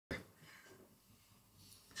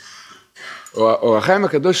אור החיים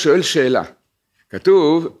הקדוש שואל שאלה.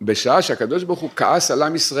 כתוב, בשעה שהקדוש ברוך הוא כעס על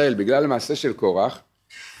עם ישראל בגלל המעשה של קורח,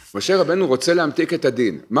 משה רבנו רוצה להמתיק את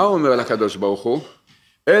הדין. מה הוא אומר לקדוש ברוך הוא?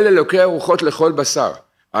 אלה לוקח רוחות לכל בשר.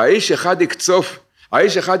 האיש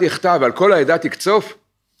אחד יכתב, על כל העדה תקצוף.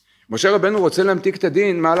 משה רבנו רוצה להמתיק את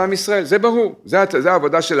הדין מעל עם ישראל, זה ברור, זה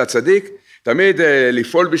העבודה של הצדיק, תמיד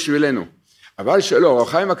לפעול בשבילנו. אבל שלא, אור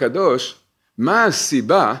החיים הקדוש, מה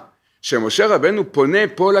הסיבה שמשה רבנו פונה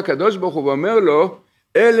פה לקדוש ברוך הוא ואומר לו,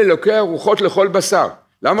 אלה לוקח רוחות לכל בשר.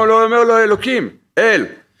 למה לא אומר לו אלוקים?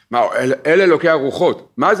 אלה לוקח רוחות.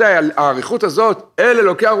 מה זה העריכות הזאת? אלה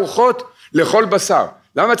לוקח רוחות לכל בשר.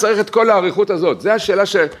 למה צריך את כל העריכות הזאת? זה השאלה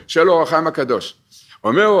של אור החיים הקדוש.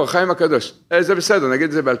 אומר אור החיים הקדוש, זה בסדר, נגיד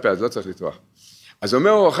את זה בעל פה, אז לא צריך לטרוח. אז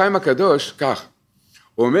אומר אור החיים הקדוש, כך,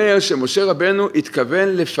 הוא אומר שמשה רבנו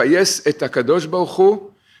התכוון לפייס את הקדוש ברוך הוא,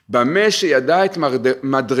 במה שידע את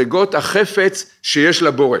מדרגות החפץ שיש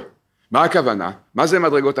לבורא. מה הכוונה? מה זה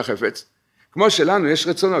מדרגות החפץ? כמו שלנו יש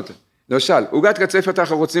רצונות. למשל, עוגת קצפת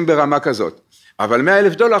אנחנו רוצים ברמה כזאת, אבל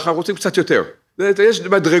 $100,000 אנחנו רוצים קצת יותר.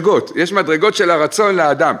 יש מדרגות של הרצון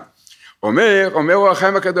לאדם. אומר אור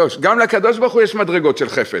החיים הקדוש, גם לקדוש ברוך הוא יש מדרגות של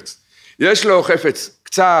חפץ. יש לו חפץ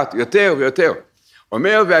קצת, יותר ויותר.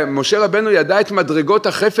 אומר, ומשה רבנו ידע את מדרגות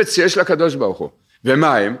החפץ שיש לקדוש ברוך הוא.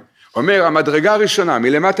 ומה הם? אומר, המדרגה הראשונה,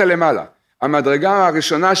 מלמטה למעלה, המדרגה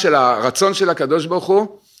הראשונה של הרצון של הקדוש ברוך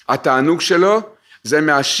הוא, התענוג שלו, זה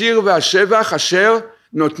מהשיר והשבח אשר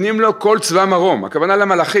נותנים לו כל צבא מרום, הכוונה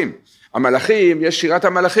למלאכים. המלאכים, יש שירת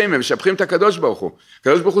המלאכים, הם משבחים את הקדוש ברוך הוא.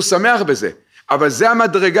 הקדוש ברוך הוא שמח בזה. אבל זה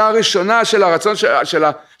המדרגה הראשונה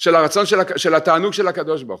של הרצון של התענוג של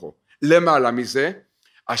הקדוש ברוך הוא. למעלה מזה,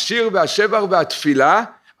 השיר והשבח והתפילה,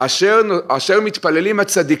 אשר מתפללים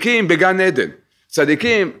הצדיקים בגן עדן.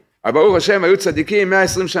 צדיקים, ברוך השם, היו צדיקים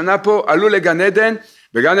 120 שנה פה, עלו לגן עדן,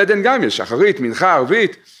 בגן עדן גם יש שחרית, מנחה,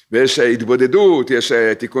 ערבית, ויש התבודדות, יש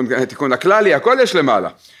תיקון הכללי, הכל יש למעלה.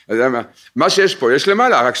 מה שיש פה יש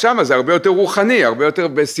למעלה, רק שם זה הרבה יותר רוחני, הרבה יותר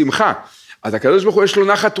בשמחה. אז הקדוש ברוך הוא יש לו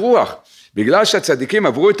נחת רוח. בגלל שהצדיקים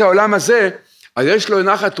עברו את העולם הזה, אז יש לו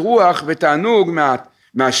נחת רוח ותענוג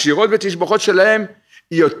מהשירות ותשבחות שלהם,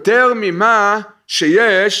 יותר ממה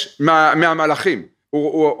שיש מהמלאכים.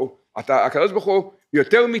 הקדוש ברוך הוא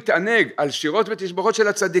יותר מתענג על שירות ותשבחות של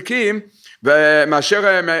הצדיקים,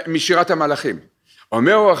 מאשר משירת המלאכים.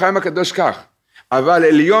 אומר אור החיים הקדוש כך, אבל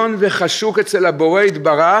עליון וחשוק אצל הבורא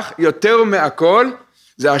יתברך, יותר מהכל,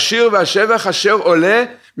 זה השיר והשבח אשר עולה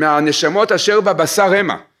מהנשמות אשר בבשר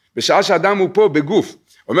המה. בשעה שאדם הוא פה בגוף,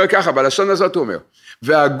 אומר ככה, בלשון הזאת הוא אומר,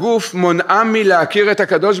 והגוף מונעה מלהכיר את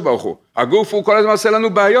הקדוש ברוך הוא. הגוף הוא כל הזמן עושה לנו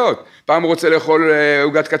בעיות. פעם הוא רוצה לאכול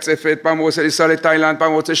עוגת קצפת, פעם הוא רוצה לנסוע לתאילנד, פעם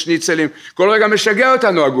הוא רוצה שניצלים. כל רגע משגע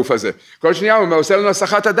אותנו הגוף הזה. כל שנייה הוא עושה לנו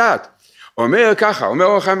הסחת הדעת. אומר ככה, אומר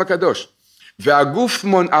אור החיים הקדוש, והגוף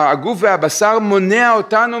והבשר מונע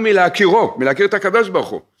אותנו מלהכיר את הקדוש ברוך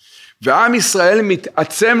הוא. ועם ישראל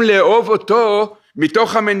מתעצם לאהוב אותו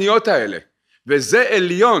מתוך המניות האלה. וזה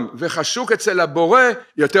עליון וחשוק אצל הבורא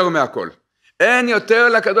יותר מהכל. אין יותר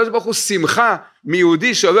לקדוש ברוך הוא שמחה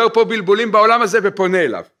מיהודי שעובר פה בלבולים בעולם הזה ופונה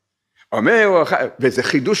אליו. אומר, וזה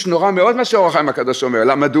חידוש נורא מאוד מה שאור החיים הקדוש אומר,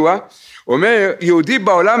 למה מדוע? הוא אומר, יהודי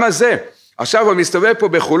בעולם הזה, עכשיו הוא מסתובב פה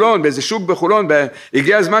בחולון, באיזה שוק בחולון,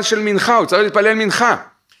 הגיע הזמן של מנחה, הוא צריך להתפלל מנחה.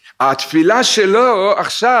 התפילה שלו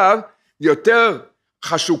עכשיו יותר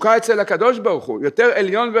חשוקה אצל הקדוש ברוך הוא, יותר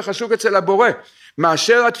עליון וחשוק אצל הבורא,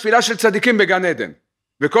 מאשר התפילה של צדיקים בגן עדן.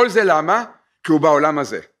 וכל זה למה? כי הוא בעולם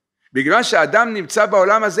הזה. בגלל שהאדם נמצא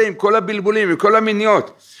בעולם הזה עם כל הבלבולים, עם כל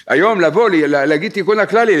המיניות. היום לבוא, להגיד תיקון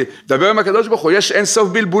הכללי, לדבר עם הקדוש ברוך הוא, יש אין סוף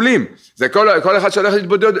בלבולים. זה כל אחד שהולך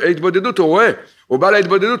להתבודדות, הוא רואה, הוא בא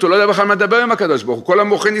להתבודדות, הוא לא יודע בכלל מה לדבר עם הקדוש ברוך הוא, כל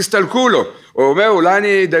המוחים הסתלקו לו. הוא אומר,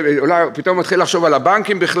 אולי פתאום מתחיל לחשוב על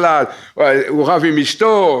הבנקים בכלל, הוא רב עם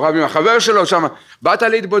אשתו, רב עם החבר שלו שם, באת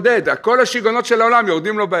להתבודד, כל השיגונות של העולם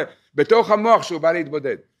יורדים לו בתוך המוח שהוא בא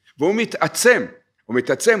להתבודד. והוא מתעצם,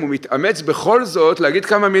 הוא מתאמץ בכל זאת להגיד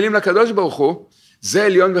כמה מילים לקדוש ברוך הוא, זה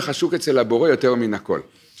עליון וחשוק אצל הבורא יותר מן הכל.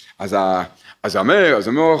 אז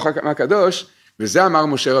אומר הקדוש, וזה אמר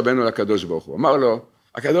משה רבנו לקדוש ברוך הוא, אמר לו,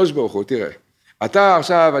 הקדוש ברוך הוא, תראה, אתה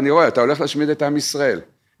עכשיו, אני רואה, אתה הולך להשמיד את עם ישראל,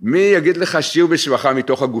 מי יגיד לך שיר בשבחה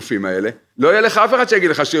מתוך הגופים האלה? לא יהיה לך אף אחד שיגיד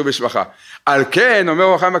לך שיר בשבחה. על כן, אומר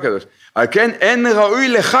אור החיים הקדוש, על כן אין ראוי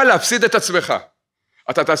לך להפסיד את עצמך.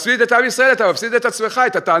 אתה תפסיד את עם ישראל, אתה מפסיד את עצמך,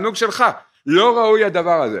 את התענוג שלך. לא ראוי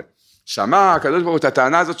הדבר הזה. שמע הקדוש ברוך הוא את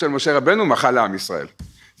הטענה הזאת של משה רבנו, מחל לעם ישראל.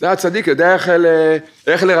 זה הצדיק יודע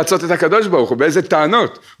איך לרצות את הקדוש ברוך הוא, באיזה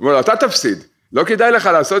טענות. הוא אומר, אתה תפסיד, לא כדאי לך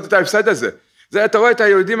לעשות את ההפסד הזה. זה, אתה רואה את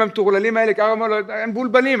היהודים המטורללים האלה, ככה הם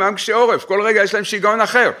בולבלים, הם קשי עורף, כל רגע יש להם שיגעון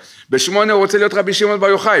אחר. ב8 הוא רוצה להיות רבי שמעון בר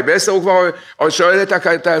יוחאי, ב10 הוא כבר שואל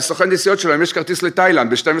את הסוכן נסיעות שלו, אם יש כרטיס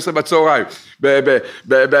לתאילנד, ב12 בצהריים,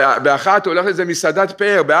 ב1 הוא הולך לזה מסעדת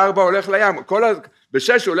פאר, ב4 הוא הולך לים, ב6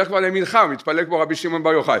 הוא הולך כבר למנחה, הוא מתפלג כמו רבי שמעון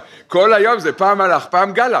בר יוחאי. כל היום זה פעם הלך,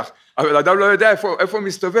 פעם גלח, אבל אדם לא יודע איפה הוא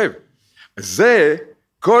מסתובב.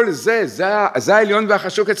 כל זה העליון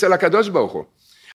והחשוק אצל הקדוש ברוך הוא.